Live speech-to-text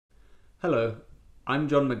Hello, I'm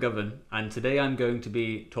John McGovern, and today I'm going to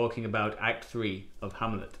be talking about Act 3 of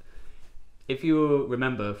Hamlet. If you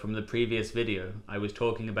remember from the previous video, I was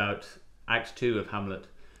talking about Act 2 of Hamlet,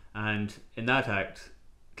 and in that act,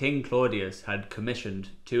 King Claudius had commissioned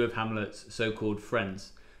two of Hamlet's so-called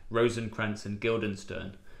friends, Rosencrantz and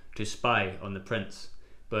Guildenstern, to spy on the prince,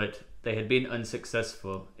 but they had been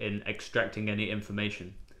unsuccessful in extracting any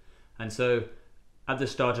information. And so, at the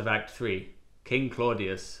start of Act 3, King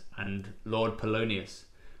Claudius and Lord Polonius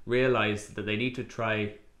realized that they need to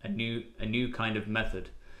try a new kind of method.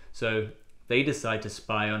 So they decide to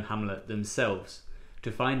spy on Hamlet themselves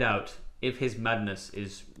to find out if his madness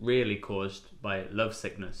is really caused by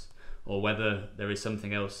lovesickness or whether there is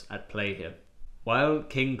something else at play here. While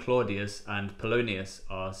King Claudius and Polonius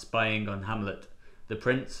are spying on Hamlet, the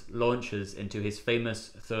prince launches into his famous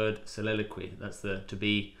Third Soliloquy. That's the to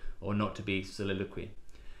be or not to be soliloquy.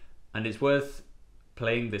 And it's worth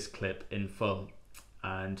playing this clip in full.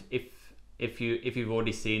 And if you've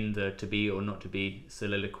already seen the to be or not to be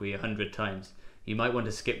soliloquy 100 times, you might want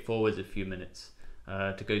to skip forwards a few minutes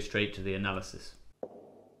to go straight to the analysis.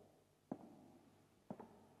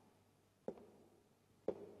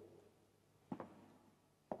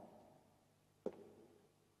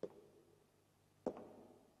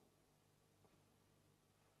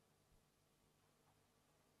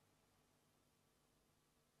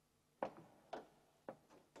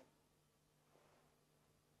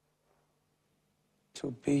 To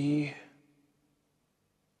be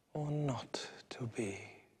or not to be?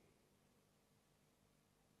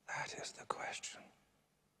 That is the question.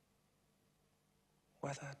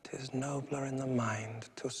 Whether 'tis nobler in the mind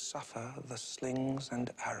to suffer the slings and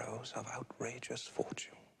arrows of outrageous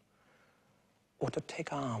fortune, or to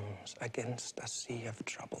take arms against a sea of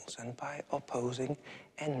troubles, and by opposing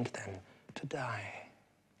end them, to die,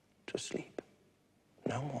 to sleep,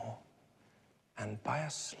 no more, and by a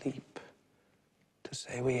sleep to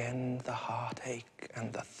say we end the heartache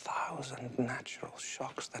and the thousand natural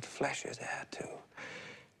shocks that flesh is heir to.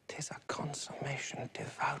 'Tis a consummation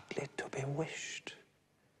devoutly to be wished.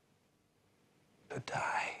 To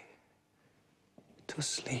die, to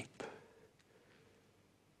sleep,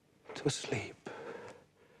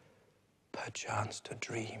 perchance to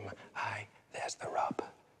dream. Aye, there's the rub.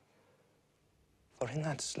 For in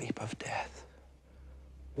that sleep of death,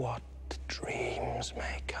 what dreams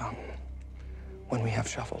may come, when we have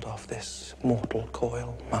shuffled off this mortal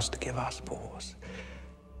coil, must give us pause.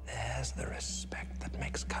 There's the respect that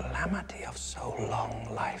makes calamity of so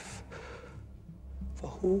long life. For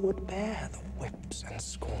who would bear the whips and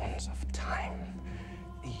scorns of time,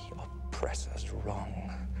 the oppressor's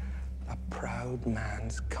wrong, the proud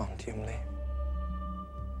man's contumely,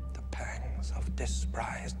 the pangs of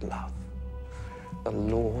disprized love, the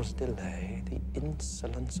law's delay, the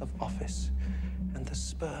insolence of office, and the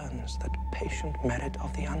spurns that patient merit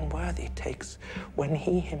of the unworthy takes, when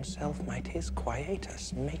he himself might his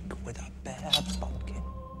quietus make with a bare bodkin?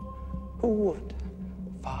 Who would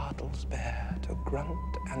fardels bear to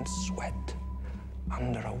grunt and sweat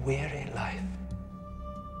under a weary life?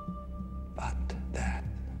 But that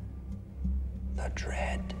the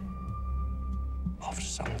dread of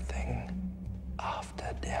something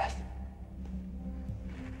after death,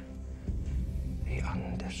 the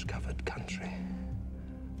undiscovered country,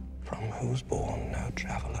 from whose bourne no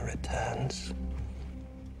traveller returns,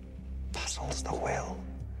 puzzles the will,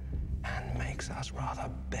 and makes us rather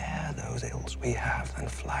bear those ills we have than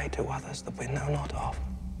fly to others that we know not of.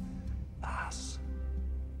 Thus,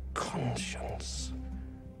 conscience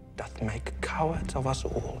doth make cowards of us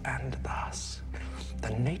all, and thus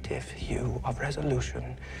the native hue of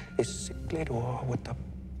resolution is sicklied o'er with the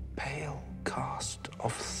pale cast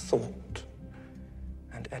of thought,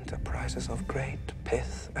 and enterprises of great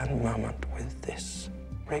pith and moment with this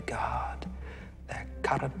regard, their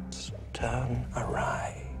currents turn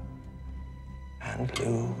awry and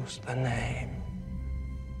lose the name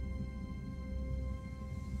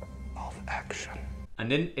of action.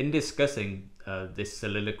 And in discussing this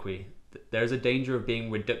soliloquy, there's a danger of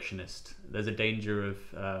being reductionist. There's a danger of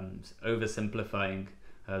oversimplifying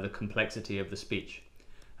the complexity of the speech.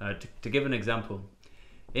 To give an example,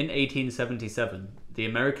 in 1877, the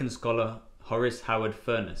American scholar Horace Howard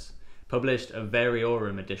Furness published a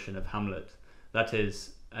variorum edition of Hamlet. That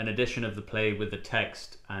is, an edition of the play with the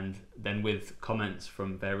text and then with comments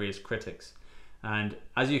from various critics. And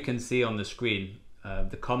as you can see on the screen,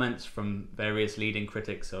 the comments from various leading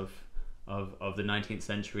critics of the 19th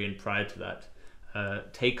century and prior to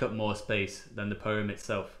that take up more space than the poem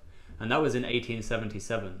itself. And that was in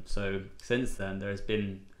 1877. So since then, there has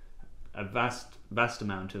been a vast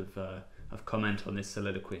amount of comment on this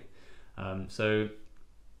soliloquy. So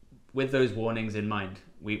with those warnings in mind,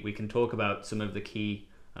 we can talk about some of the key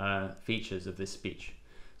features of this speech.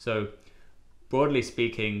 So broadly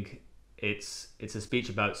speaking, it's a speech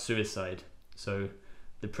about suicide. So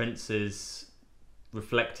the prince is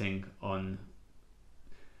reflecting on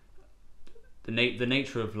the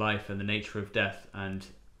nature of life and the nature of death, and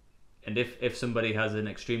if somebody has an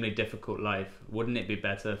extremely difficult life, wouldn't it be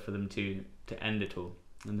better for them to end it all?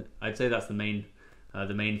 And I'd say that's the main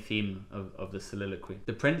theme of the soliloquy.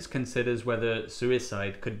 The prince considers whether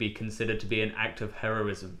suicide could be considered to be an act of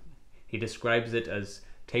heroism. He describes it as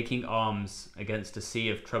taking arms against a sea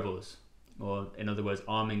of troubles, or in other words,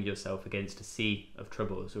 arming yourself against a sea of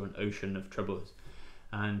troubles or an ocean of troubles.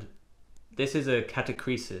 And this is a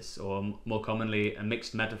catachresis, or more commonly a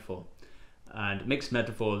mixed metaphor. And mixed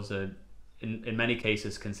metaphors are in many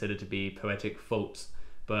cases considered to be poetic faults,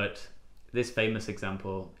 but this famous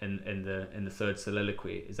example in the Third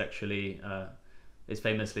Soliloquy is actually is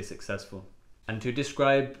famously successful. And to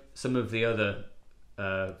describe some of the other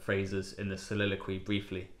phrases in the soliloquy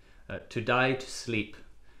briefly, to die to sleep.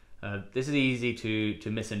 This is easy to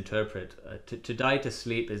misinterpret. To die to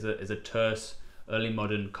sleep is a terse early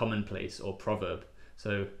modern commonplace or proverb.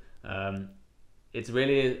 So it's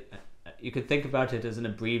really, you could think about it as an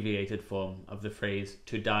abbreviated form of the phrase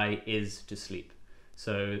to die is to sleep.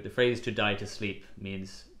 So the phrase to die to sleep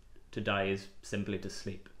means to die is simply to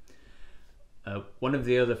sleep. One of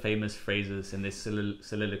the other famous phrases in this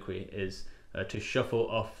soliloquy is to shuffle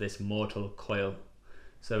off this mortal coil.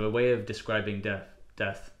 So a way of describing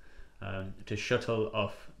death, to shuttle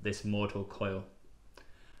off this mortal coil.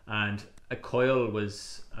 And a coil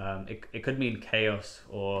was, it could mean chaos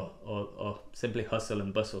or simply hustle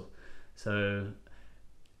and bustle. So,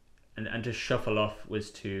 and to shuffle off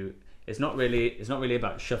was to, it's not really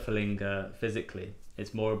about shuffling physically.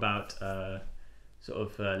 It's more about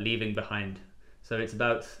leaving behind. So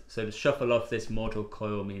to shuffle off this mortal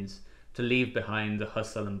coil means to leave behind the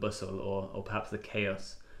hustle and bustle or perhaps the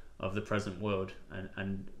chaos of the present world,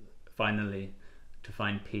 and finally to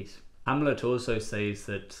find peace. Hamlet also says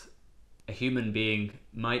that a human being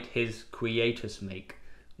might his quietus make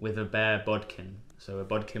with a bare bodkin. So a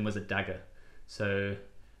bodkin was a dagger. So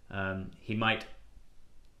he might,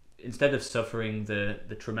 instead of suffering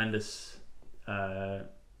the tremendous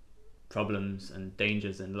problems and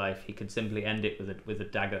dangers in life, he could simply end it with a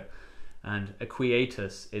dagger. And a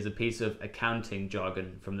quietus is a piece of accounting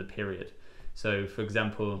jargon from the period. So for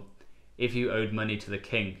example, if you owed money to the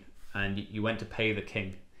king and you went to pay the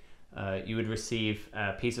king, you would receive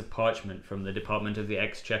a piece of parchment from the Department of the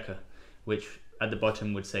Exchequer, which at the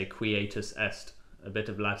bottom would say quietus est, a bit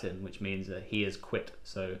of Latin, which means he is quit.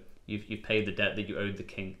 So you've paid the debt that you owed the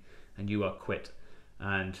king and you are quit.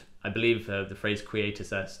 And I believe the phrase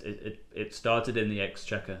quietus est, it started in the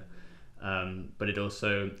Exchequer, but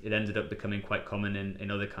it ended up becoming quite common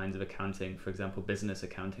in other kinds of accounting, for example, business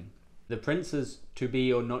accounting. The prince's to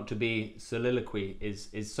be or not to be soliloquy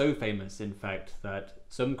is so famous, in fact, that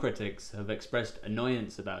some critics have expressed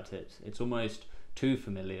annoyance about it. It's almost too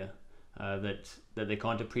familiar that they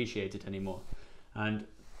can't appreciate it anymore. And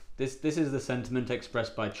this is the sentiment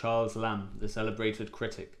expressed by Charles Lamb, the celebrated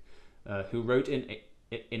critic, who wrote in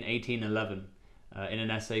 1811 in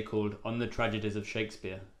an essay called On the Tragedies of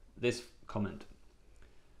Shakespeare this comment: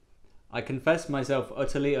 I confess myself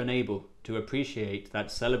utterly unable to appreciate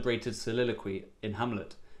that celebrated soliloquy in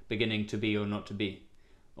Hamlet, beginning to be or not to be,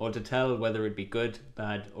 or to tell whether it be good,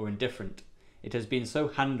 bad, or indifferent. It has been so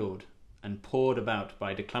handled and poured about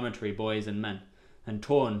by declamatory boys and men, and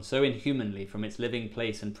torn so inhumanly from its living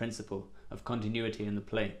place and principle of continuity in the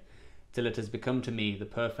play, till it has become to me the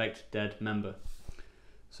perfect dead member.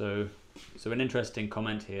 So an interesting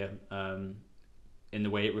comment here in the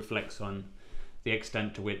way it reflects on the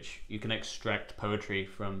extent to which you can extract poetry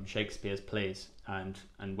from Shakespeare's plays and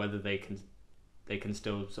whether they can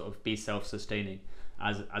still sort of be self-sustaining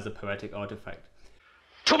as a poetic artifact.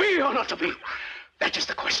 To be or not to be? That is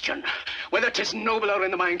the question. Whether 'tis nobler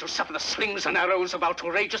in the mind to suffer the slings and arrows of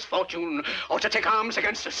outrageous fortune, or to take arms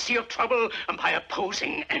against a sea of trouble and by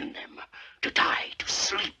opposing end them. To die, to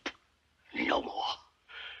sleep, no more.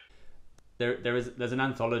 There's an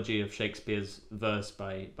anthology of Shakespeare's verse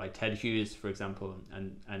by Ted Hughes, for example,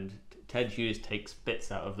 and Ted Hughes takes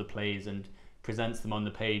bits out of the plays and presents them on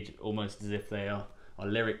the page almost as if they are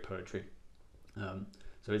lyric poetry.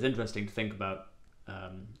 So it's interesting to think about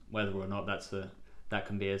whether or not that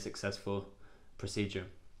can be a successful procedure.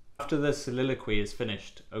 After the soliloquy is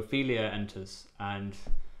finished, Ophelia enters and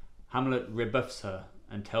Hamlet rebuffs her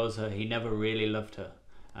and tells her he never really loved her,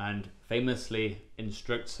 and famously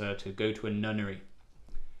instructs her to go to a nunnery.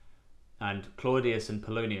 And Claudius and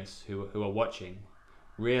Polonius, who are watching,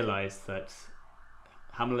 realize that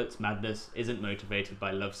Hamlet's madness isn't motivated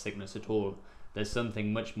by lovesickness at all. There's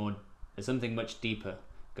something much deeper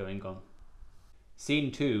going on.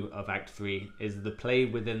 Scene 2 of Act 3 is the play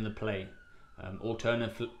within the play,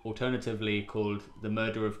 alternatively called The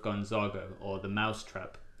Murder of Gonzago or The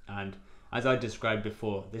Mousetrap. And as I described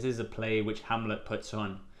before, this is a play which Hamlet puts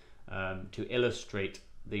on to illustrate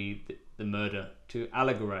the murder, to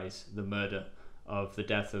allegorize the murder of the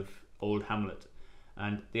death of old Hamlet.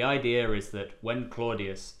 And the idea is that when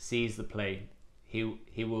Claudius sees the play, he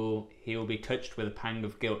will be touched with a pang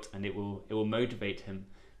of guilt, and it will motivate him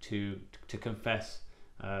to confess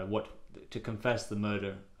the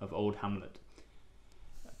murder of old Hamlet.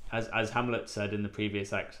 As Hamlet said in the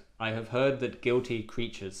previous act, I have heard that guilty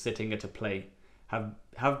creatures sitting at a play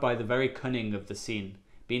have by the very cunning of the scene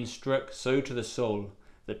been struck so to the soul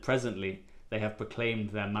that presently they have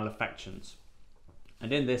proclaimed their malefactions.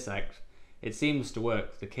 And in this act, it seems to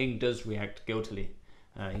work. The king does react guiltily.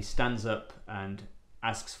 He stands up and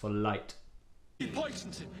asks for light. He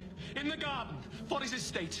poisons him in the garden for his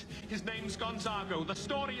estate. His name's Gonzago. The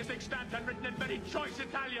story is extant and written in very choice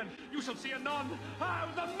Italian. You shall see anon how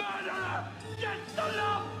the murderer gets the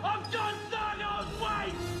love of Gonzago's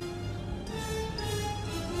wife.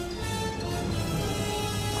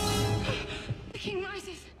 The king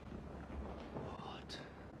rises. What?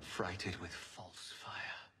 Frighted with false fire.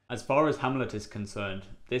 As far as Hamlet is concerned,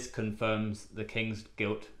 this confirms the king's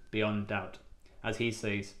guilt beyond doubt. As he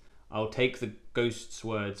says, I'll take the ghost's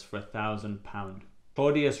words for £1,000.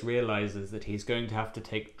 Claudius realizes that he's going to have to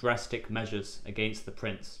take drastic measures against the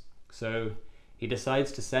prince, so he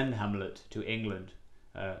decides to send Hamlet to England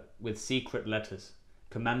with secret letters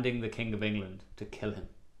commanding the King of England to kill him.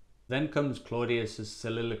 Then comes Claudius's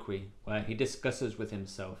soliloquy, where he discusses with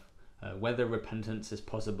himself whether repentance is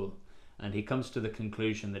possible, and he comes to the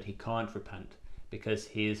conclusion that he can't repent because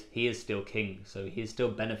he is still king, so he is still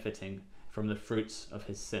benefiting from the fruits of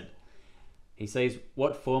his sin. He says,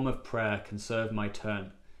 what form of prayer can serve my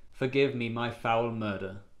turn? Forgive me my foul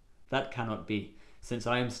murder. That cannot be, since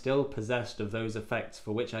I am still possessed of those effects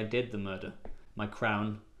for which I did the murder, my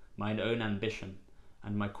crown, mine own ambition,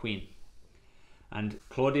 and my queen. And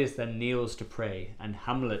Claudius then kneels to pray, and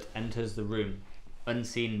Hamlet enters the room,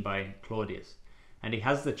 unseen by Claudius. And he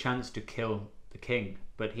has the chance to kill the king,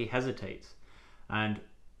 but he hesitates. And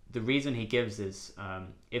the reason he gives is,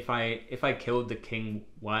 if I killed the king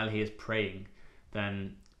while he is praying,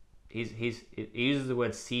 then he uses the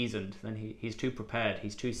word seasoned. Then he's too prepared.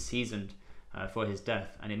 He's too seasoned for his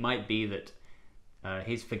death, and it might be that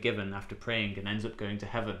he's forgiven after praying and ends up going to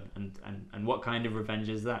heaven. And what kind of revenge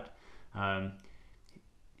is that?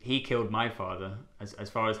 He killed my father, as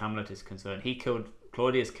far as Hamlet is concerned.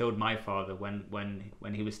 Claudius killed my father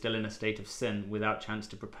when he was still in a state of sin without chance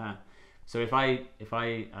to prepare. So if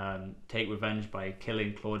I take revenge by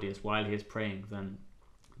killing Claudius while he is praying, then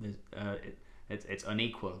it's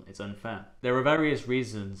unequal, it's unfair. There are various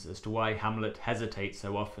reasons as to why Hamlet hesitates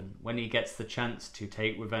so often when he gets the chance to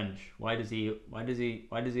take revenge. Why does he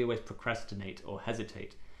always procrastinate or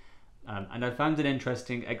hesitate? And I found an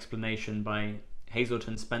interesting explanation by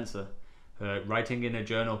Hazelton Spencer, writing in a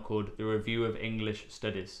journal called The Review of English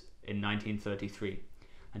Studies in 1933,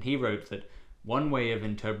 and he wrote that one way of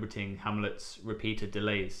interpreting Hamlet's repeated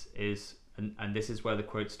delays is, and this is where the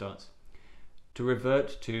quote starts, to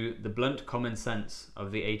revert to the blunt common sense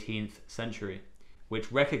of the 18th century,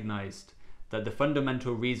 which recognized that the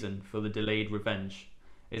fundamental reason for the delayed revenge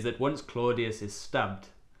is that once Claudius is stabbed,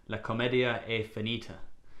 la commedia è finita,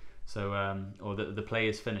 so or the play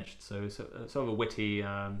is finished. So sort of a witty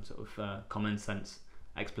common sense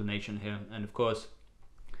explanation here, and of course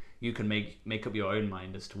you can make up your own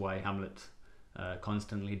mind as to why Hamlet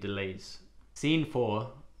constantly delays. Scene 4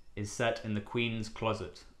 is set in the Queen's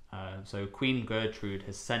closet. So Queen Gertrude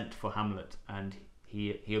has sent for Hamlet, and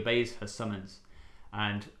he obeys her summons.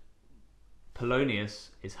 And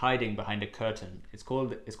Polonius is hiding behind a curtain. It's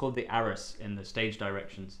called the arras in the stage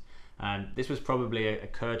directions. And this was probably a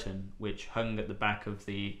curtain which hung at the back of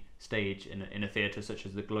the stage in a theatre such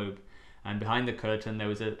as the Globe. And behind the curtain there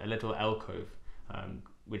was a little alcove,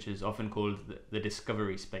 which is often called the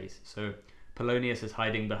discovery space. So Polonius is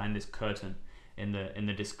hiding behind this curtain in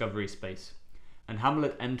the discovery space. And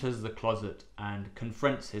Hamlet enters the closet and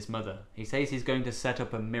confronts his mother. He says he's going to set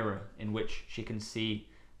up a mirror in which she can see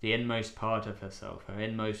the inmost part of herself, her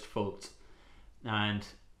inmost faults. And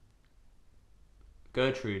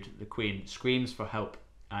Gertrude, the queen, screams for help,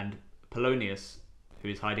 and Polonius, who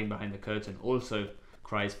is hiding behind the curtain, also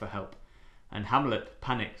cries for help. And Hamlet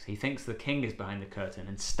panics. He thinks the king is behind the curtain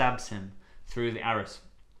and stabs him through the arras.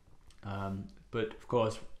 But of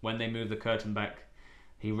course, when they move the curtain back,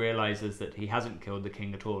 he realizes that he hasn't killed the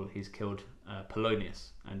king at all. He's killed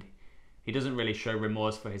Polonius, and he doesn't really show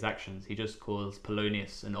remorse for his actions. He just calls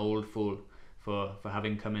Polonius an old fool for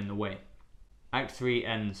having come in the way. Act 3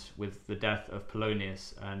 ends with the death of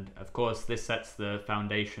Polonius, and of course this sets the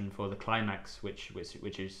foundation for the climax, which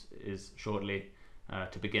is shortly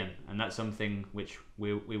to begin, and that's something which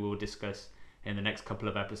we will discuss in the next couple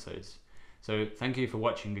of episodes. So thank you for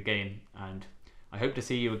watching again, and I hope to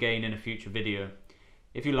see you again in a future video.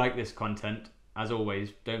 If you like this content, as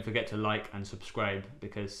always, don't forget to like and subscribe,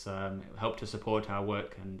 because it will help to support our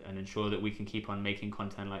work and ensure that we can keep on making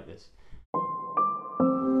content like this.